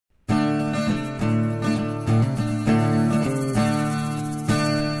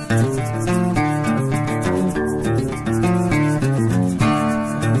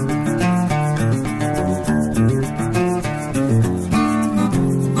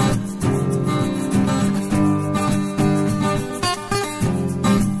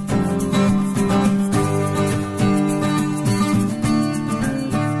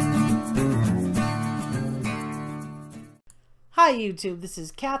Hi YouTube, this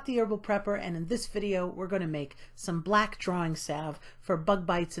is Kat the Herbal Prepper, and in this video we're going to make some black drawing salve for bug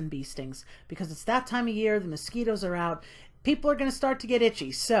bites and bee stings. Because it's that time of year, the mosquitoes are out, people are going to start to get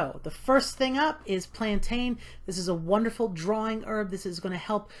itchy. So the first thing up is plantain. This is a wonderful drawing herb. This is going to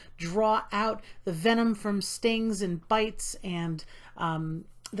help draw out the venom from stings and bites and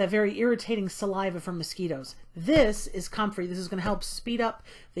that very irritating saliva from mosquitoes. This is comfrey. This is going to help speed up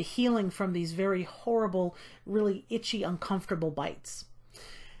the healing from these very horrible, really itchy, uncomfortable bites.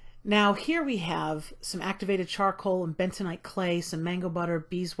 Now here we have some activated charcoal and bentonite clay, some mango butter,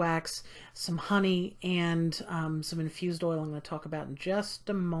 beeswax, some honey, and some infused oil I'm going to talk about in just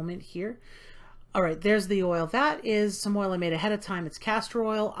a moment here. All right, there's the oil. That is some oil I made ahead of time. It's castor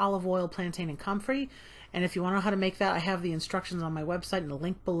oil, olive oil, plantain, and comfrey. And if you want to know how to make that, I have the instructions on my website and the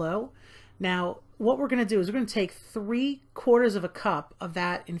link below. Now, what we're going to do is we're going to take 3/4 of a cup of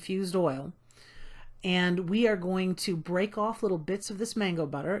that infused oil, and we are going to break off little bits of this mango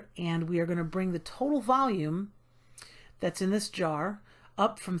butter, and we are going to bring the total volume that's in this jar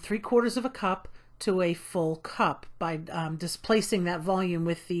up from 3/4 of a cup to a full cup by displacing that volume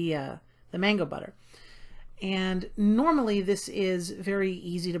with the mango butter. And normally this is very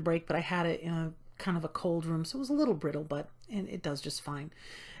easy to break, but I had it in a kind of a cold room, so it was a little brittle, but it does just fine.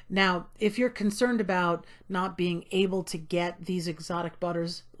 Now, if you're concerned about not being able to get these exotic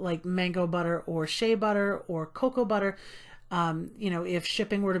butters like mango butter or shea butter or cocoa butter, if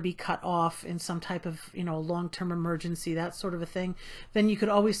shipping were to be cut off in some type of, long-term emergency, that sort of a thing, then you could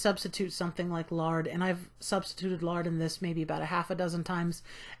always substitute something like lard. And I've substituted lard in this maybe about 6 times,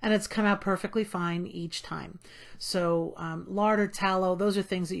 and it's come out perfectly fine each time. So lard or tallow, those are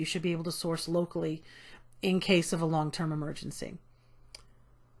things that you should be able to source locally in case of a long-term emergency.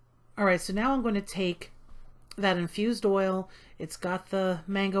 All right, so now I'm going to take that infused oil. It's got the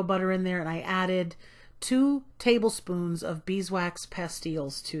mango butter in there, and I added 2 tablespoons of beeswax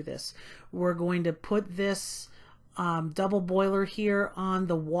pastilles to this. We're going to put this double boiler here on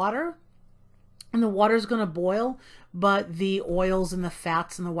the water, and the water is going to boil, but the oils and the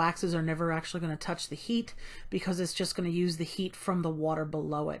fats and the waxes are never actually going to touch the heat, because it's just going to use the heat from the water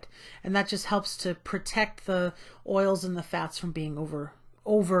below it. And that just helps to protect the oils and the fats from being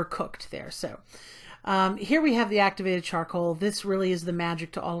overcooked there. So here we have the activated charcoal. This really is the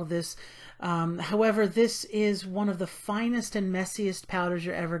magic to all of this. However, this is one of the finest and messiest powders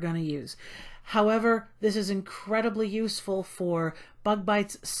you're ever going to use. However, this is incredibly useful for bug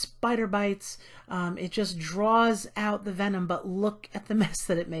bites, spider bites. It just draws out the venom, but look at the mess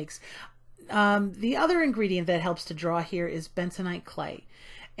that it makes. The other ingredient that helps to draw here is bentonite clay.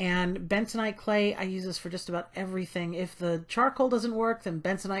 And bentonite clay, I use this for just about everything. If the charcoal doesn't work, then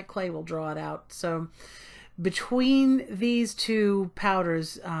bentonite clay will draw it out. So between these two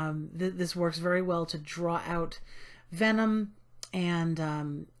powders, this works very well to draw out venom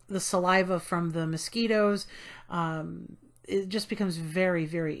and the saliva from the mosquitoes. It just becomes very,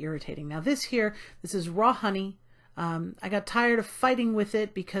 very irritating. Now this is raw honey. I got tired of fighting with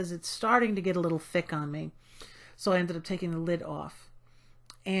it because it's starting to get a little thick on me. So I ended up taking the lid off.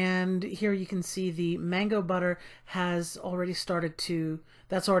 And here you can see the mango butter has already started to,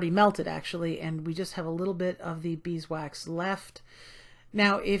 that's already melted actually, and we just have a little bit of the beeswax left.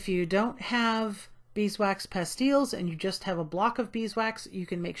 Now, if you don't have beeswax pastilles and you just have a block of beeswax, you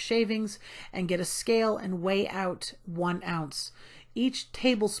can make shavings and get a scale and weigh out 1 ounce. Each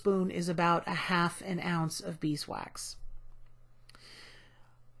tablespoon is about 1/2 ounce of beeswax.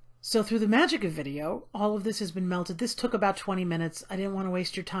 So through the magic of video, all of this has been melted. This took about 20 minutes. I didn't want to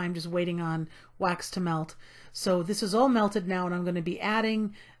waste your time just waiting on wax to melt. So this is all melted now, and I'm going to be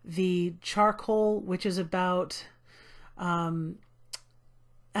adding the charcoal, which is about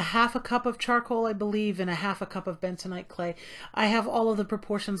 1/2 cup of charcoal, I believe, and 1/2 cup of bentonite clay. I have all of the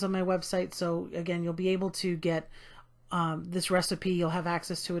proportions on my website, so again, you'll be able to get this recipe. You'll have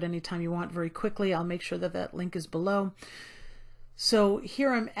access to it anytime you want very quickly. I'll make sure that that link is below. So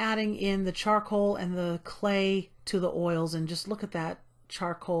here I'm adding in the charcoal and the clay to the oils, and just look at that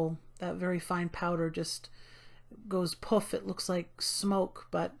charcoal, that very fine powder just goes poof. It looks like smoke,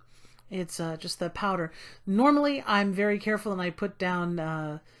 but it's just the powder. Normally I'm very careful and I put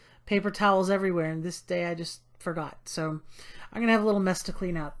down paper towels everywhere, and this day I just forgot. So I'm gonna have a little mess to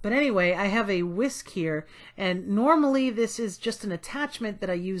clean out. But anyway, I have a whisk here, and normally this is just an attachment that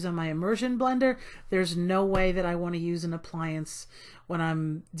I use on my immersion blender. There's no way that I want to use an appliance when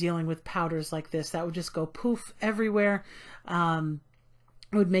I'm dealing with powders like this. That would just go poof everywhere.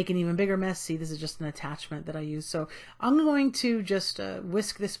 It would make an even bigger mess. See, this is just an attachment that I use. So I'm going to just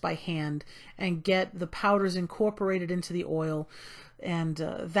whisk this by hand and get the powders incorporated into the oil, and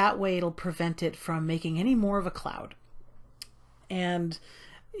that way it'll prevent it from making any more of a cloud. and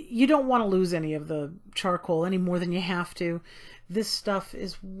you don't want to lose any of the charcoal any more than you have to. This stuff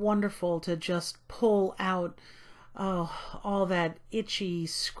is wonderful to just pull out all that itchy,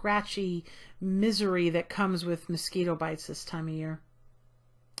 scratchy misery that comes with mosquito bites this time of year.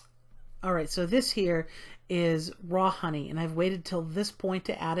 All right, so this here is raw honey, and I've waited till this point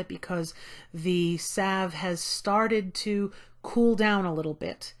to add it because the salve has started to cool down a little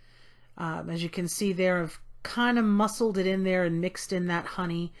bit. As you can see there, I've kind of muscled it in there and mixed in that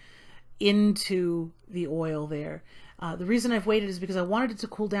honey into the oil there. The reason I've waited is because I wanted it to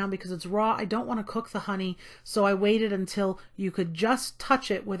cool down because it's raw. I don't want to cook the honey, so I waited until you could just touch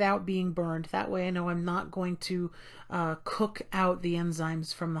it without being burned. That way I know I'm not going to cook out the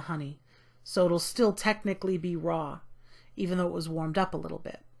enzymes from the honey. So it'll still technically be raw, even though it was warmed up a little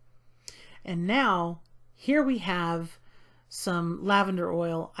bit. And now, here we have some lavender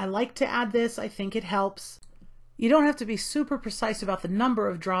oil. I like to add this. I think it helps. You don't have to be super precise about the number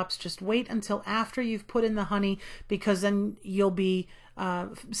of drops. Just wait until after you've put in the honey, because then you'll be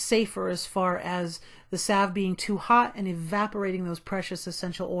safer as far as the salve being too hot and evaporating those precious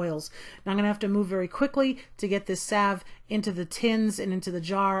essential oils. Now I'm going to have to move very quickly to get this salve into the tins and into the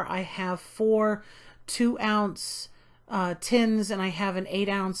jar. I have 4 2-ounce tins, and I have an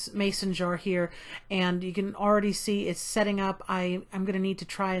 8-ounce mason jar here, and you can already see it's setting up. I'm going to need to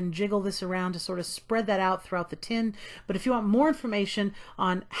try and jiggle this around to sort of spread that out throughout the tin. But if you want more information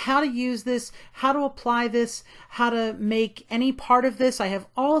on how to use this, how to apply this, how to make any part of this, I have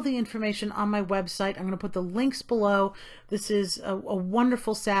all of the information on my website. I'm going to put the links below. This is a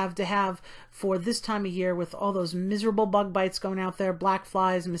wonderful salve to have for this time of year with all those miserable bug bites going out there, black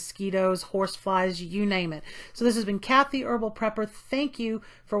flies, mosquitoes, horse flies, you name it. So this has been Kat the Herbal Prepper. Thank you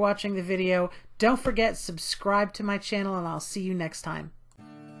for watching the video. Don't forget, subscribe to my channel, and I'll see you next time.